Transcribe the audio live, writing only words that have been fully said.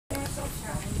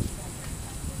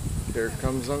Here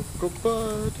comes Uncle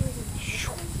Bud.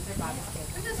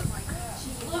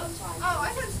 Oh, I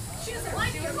thought she doesn't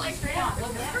like it. Like, straight on.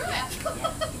 Look through it.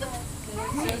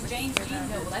 So James Dean,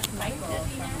 no, that's Michael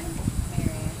from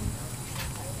Marion.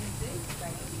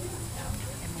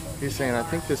 He's saying, I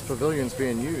think this pavilion's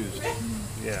being used.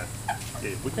 Yeah.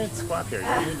 Yeah, we can't squat here.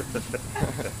 Happy birthday!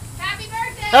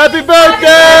 Happy birthday!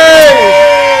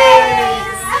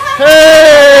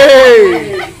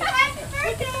 Hey! Happy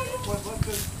birthday!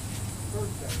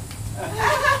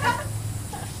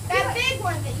 That big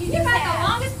one that you just had. The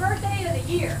longest birthday of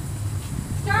the year.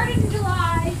 Started in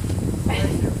July.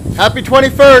 Happy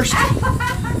 21st!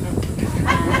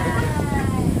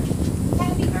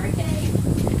 Happy birthday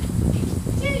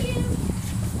to you.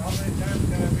 How many times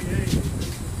can I be aged?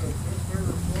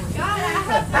 God, I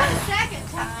hope for the second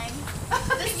time.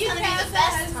 This is going to be the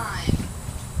best time.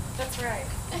 That's right.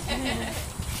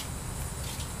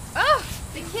 Oh,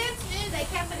 the kids knew. They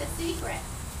kept it a secret.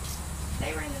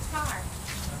 They were in the car.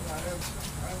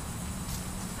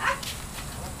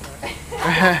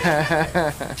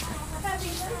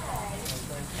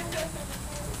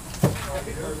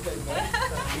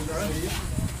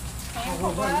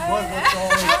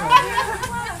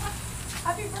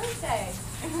 Happy birthday.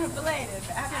 Belated.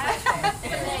 Happy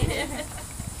birthday.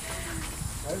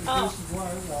 Well,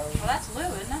 that's Lou,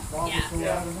 isn't it?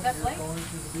 Yeah. That's late.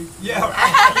 Yeah,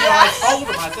 I told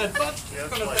him. I said, But's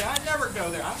gonna say, I never go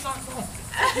there. I'm not going.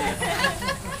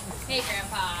 Hey,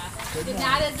 Grandpa.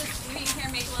 Now does the screen here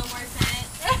make a little more sense?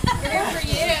 Good for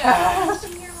you.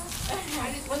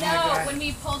 Well, no, when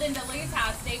we pulled into Lou's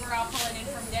house, they were all pulling in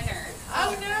from dinner.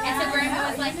 Oh, no. And so Grandpa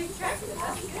was like, he's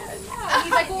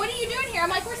like, well, what are you doing here? I'm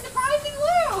like, we're surprising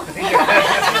Lou.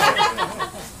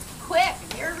 Quick.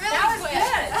 You're really That was quick.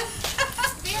 good.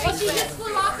 Very Well, she quick. just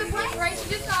flew off the plane, right? She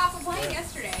just got off a plane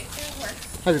yesterday. So it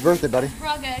worked. Happy birthday, buddy. We're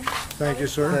all good. Thank you,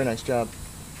 sir. Very nice job.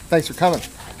 Thanks for coming.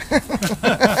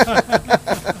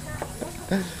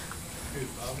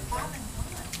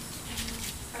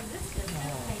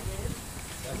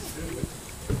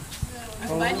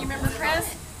 I'm glad you remember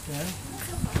Chris.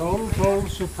 Total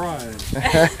surprise.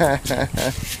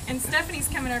 And Stephanie's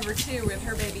coming over too with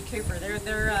her baby Cooper.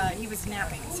 He was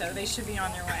napping, so they should be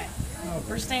on their way.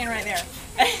 We're staying right there.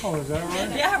 Oh, is that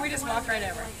right? Yeah, we just walked right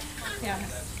over. Yeah.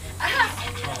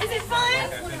 Is it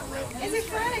fun? Is it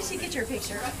fun? I should get your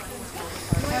picture.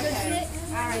 Okay.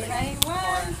 All right, ready?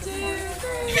 1, 2, 3.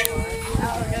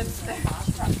 Oh, good stuff.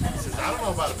 He says, I don't know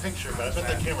about a picture, but I bet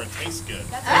that camera tastes good.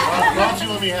 Why don't you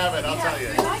let me have it? I'll tell you.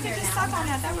 If I could just suck on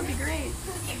that, that would be great.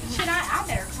 I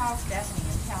better call Stephanie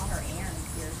and tell her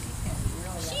Aaron's here. She's going to be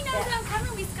really She knows I'm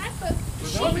coming. We Skype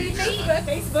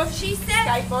Facebook. She said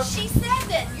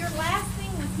that your last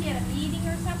thing was he had a meeting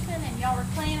or something and y'all were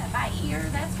playing it by ear.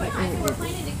 That's what I said we're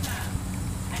planning to come.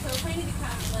 I said we're planning to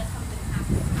come unless something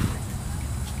happens.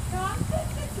 So I'm good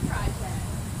surprised that.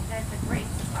 That's a great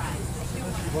surprise.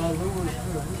 Well, Lou was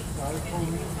good. I told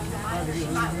me to try to get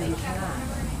him in this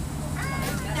morning.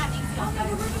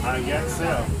 I guess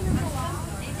so.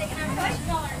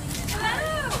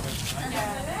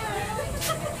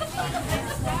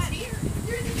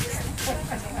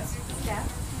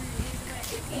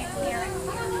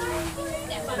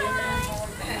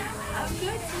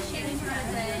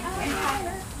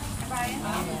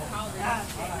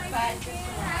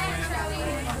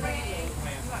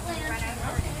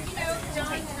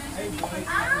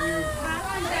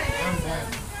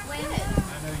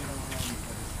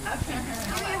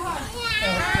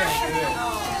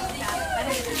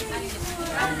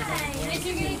 Did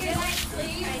you get a good night's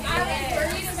sleep? I was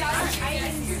worried about you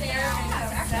yesterday. Are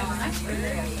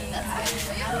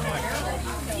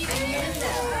you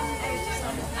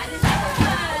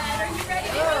ready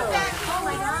to go back? Oh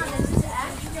my God, this is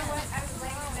actually, you know what? I was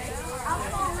laying there. I'll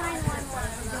call 911.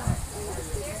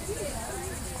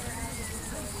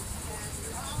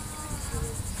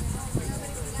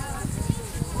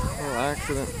 Oh,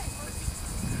 accident.